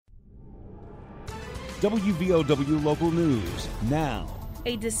WVOW Local News now.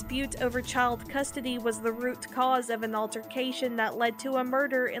 A dispute over child custody was the root cause of an altercation that led to a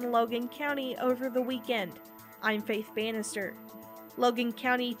murder in Logan County over the weekend. I'm Faith Bannister. Logan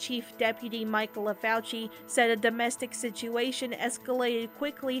County Chief Deputy Michael Fauci said a domestic situation escalated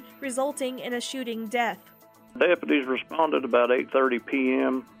quickly, resulting in a shooting death. Deputies responded about 8:30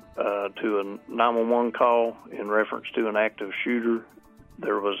 p.m. To a 911 call in reference to an active shooter.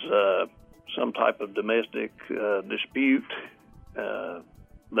 There was some type of domestic dispute.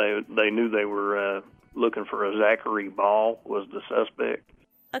 They knew they were looking for a Zachary Ball was the suspect.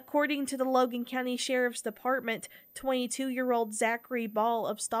 According to the Logan County Sheriff's Department, 22-year-old Zachary Ball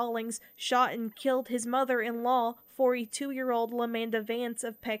of Stallings shot and killed his mother-in-law, 42-year-old Lamanda Vance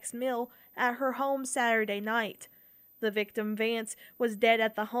of Peck's Mill, at her home Saturday night. The victim, Vance, was dead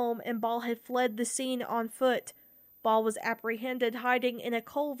at the home and Ball had fled the scene on foot. Ball was apprehended hiding in a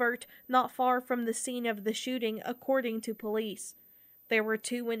culvert not far from the scene of the shooting, according to police. There were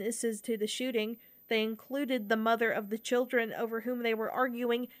 2 witnesses to the shooting. They included the mother of the children over whom they were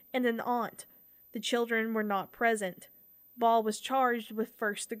arguing and an aunt. The children were not present. Ball was charged with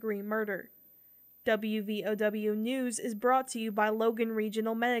first-degree murder. WVOW News is brought to you by Logan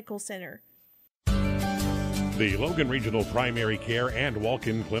Regional Medical Center. The Logan Regional Primary Care and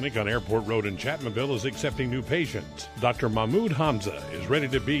Walk-In Clinic on Airport Road in Chapmanville is accepting new patients. Dr. Mahmoud Hamza is ready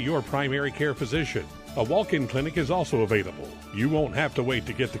to be your primary care physician. A walk-in clinic is also available. You won't have to wait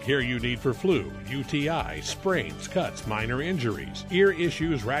to get the care you need for flu, UTI, sprains, cuts, minor injuries, ear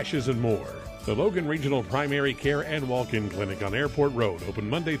issues, rashes, and more. The Logan Regional Primary Care and Walk-In Clinic on Airport Road, open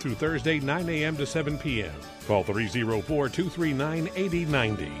Monday through Thursday, 9 a.m. to 7 p.m. Call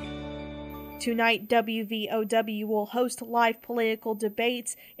 304-239-8090. Tonight, WVOW will host live political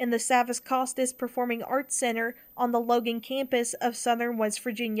debates in the Savas Costas Performing Arts Center on the Logan campus of Southern West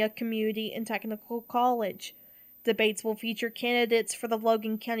Virginia Community and Technical College. Debates will feature candidates for the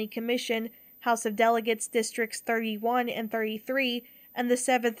Logan County Commission, House of Delegates Districts 31 and 33, and the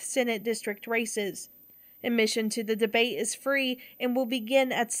 7th Senate District races. Admission to the debate is free and will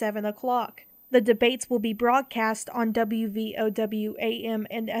begin at 7 o'clock. The debates will be broadcast on WVOW AM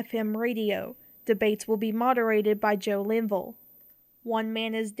and FM radio. Debates will be moderated by Joe Linville. 1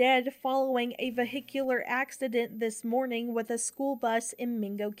 man is dead following a vehicular accident this morning with a school bus in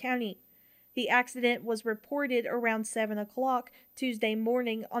Mingo County. The accident was reported around 7 o'clock Tuesday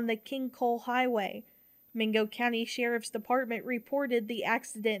morning on the King Cole Highway. Mingo County Sheriff's Department reported the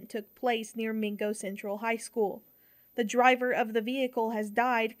accident took place near Mingo Central High School. The driver of the vehicle has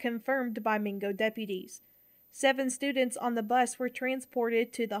died, confirmed by Mingo deputies. 7 students on the bus were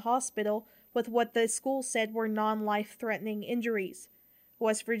transported to the hospital with what the school said were non-life-threatening injuries.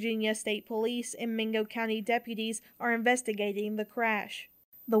 West Virginia State Police and Mingo County deputies are investigating the crash.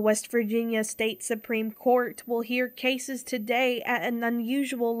 The West Virginia State Supreme Court will hear cases today at an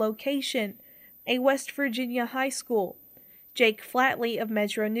unusual location, a West Virginia high school. Jake Flatley of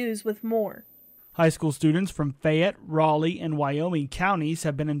MetroNews with more. High school students from Fayette, Raleigh, and Wyoming counties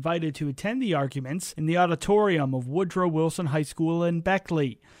have been invited to attend the arguments in the auditorium of Woodrow Wilson High School in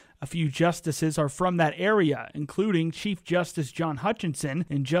Beckley. A few justices are from that area, including Chief Justice John Hutchinson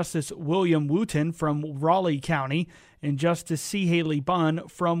and Justice William Wooten from Raleigh County and Justice C. Haley Bunn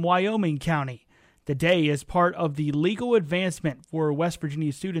from Wyoming County. The day is part of the Legal Advancement for West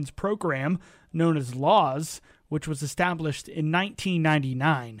Virginia Students program known as LAWS, which was established in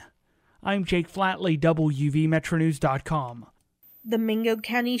 1999. I'm Jake Flatley, WVMetroNews.com. The Mingo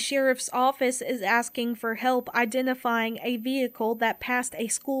County Sheriff's Office is asking for help identifying a vehicle that passed a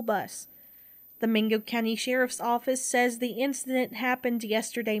school bus. The Mingo County Sheriff's Office says the incident happened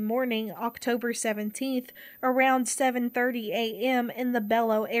yesterday morning, October 17th, around 7:30 a.m. in the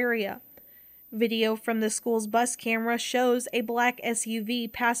Bello area. Video from the school's bus camera shows a black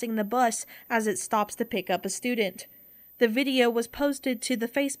SUV passing the bus as it stops to pick up a student. The video was posted to the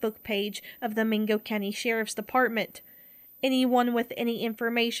Facebook page of the Mingo County Sheriff's Department. Anyone with any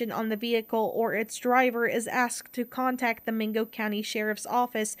information on the vehicle or its driver is asked to contact the Mingo County Sheriff's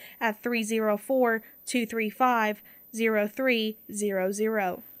Office at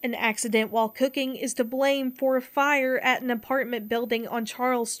 304-235-0300. An accident while cooking is to blame for a fire at an apartment building on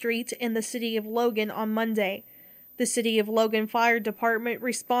Charles Street in the city of Logan on Monday. The City of Logan Fire Department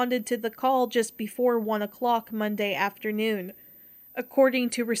responded to the call just before 1 o'clock Monday afternoon. According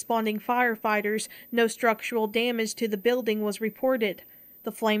to responding firefighters, no structural damage to the building was reported.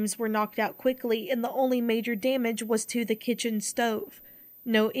 The flames were knocked out quickly and the only major damage was to the kitchen stove.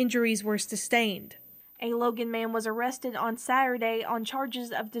 No injuries were sustained. A Logan man was arrested on Saturday on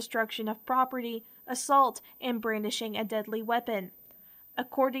charges of destruction of property, assault, and brandishing a deadly weapon.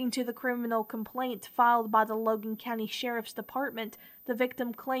 According to the criminal complaint filed by the Logan County Sheriff's Department, the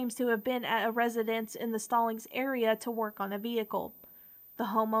victim claims to have been at a residence in the Stallings area to work on a vehicle. The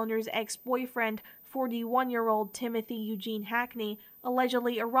homeowner's ex-boyfriend, 41-year-old Timothy Eugene Hackney,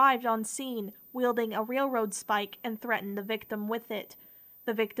 allegedly arrived on scene wielding a railroad spike and threatened the victim with it.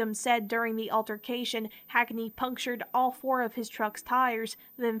 The victim said during the altercation, Hackney punctured all 4 of his truck's tires,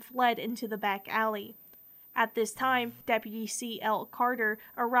 then fled into the back alley. At this time, Deputy C.L. Carter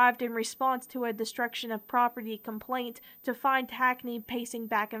arrived in response to a destruction of property complaint to find Hackney pacing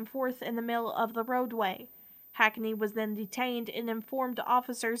back and forth in the middle of the roadway. Hackney was then detained and informed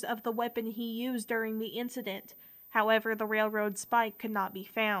officers of the weapon he used during the incident. However, the railroad spike could not be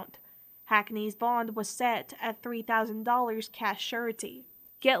found. Hackney's bond was set at $3,000 cash surety.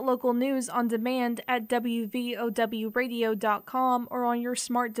 Get local news on demand at WVOWradio.com or on your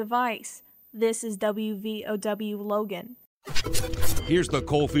smart device. This is WVOW Logan. Here's the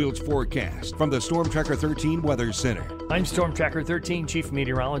Coalfields forecast from the Storm Tracker 13 Weather Center. I'm Storm Tracker 13 Chief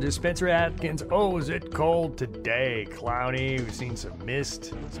Meteorologist Spencer Atkins. Oh, is it cold today? Cloudy. We've seen some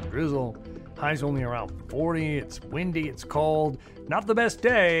mist, some drizzle. Highs only around 40. It's windy. It's cold. Not the best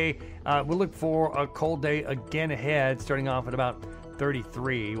day. We'll look for a cold day again ahead, starting off at about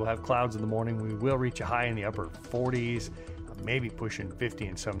 33. We'll have clouds in the morning. We will reach a high in the upper 40s. Maybe pushing 50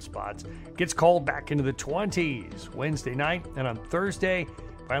 in some spots. Gets cold back into the 20s Wednesday night, and on Thursday,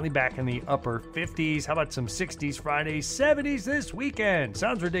 finally back in the upper 50s. How about some 60s Friday, 70s this weekend?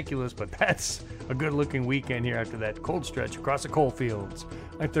 Sounds ridiculous, but that's a good-looking weekend here after that cold stretch across the coal fields.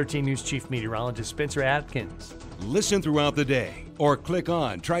 I'm 13 News Chief Meteorologist Spencer Atkins. Listen throughout the day or click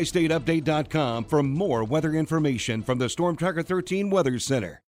on tristateupdate.com for more weather information from the Storm Tracker 13 Weather Center.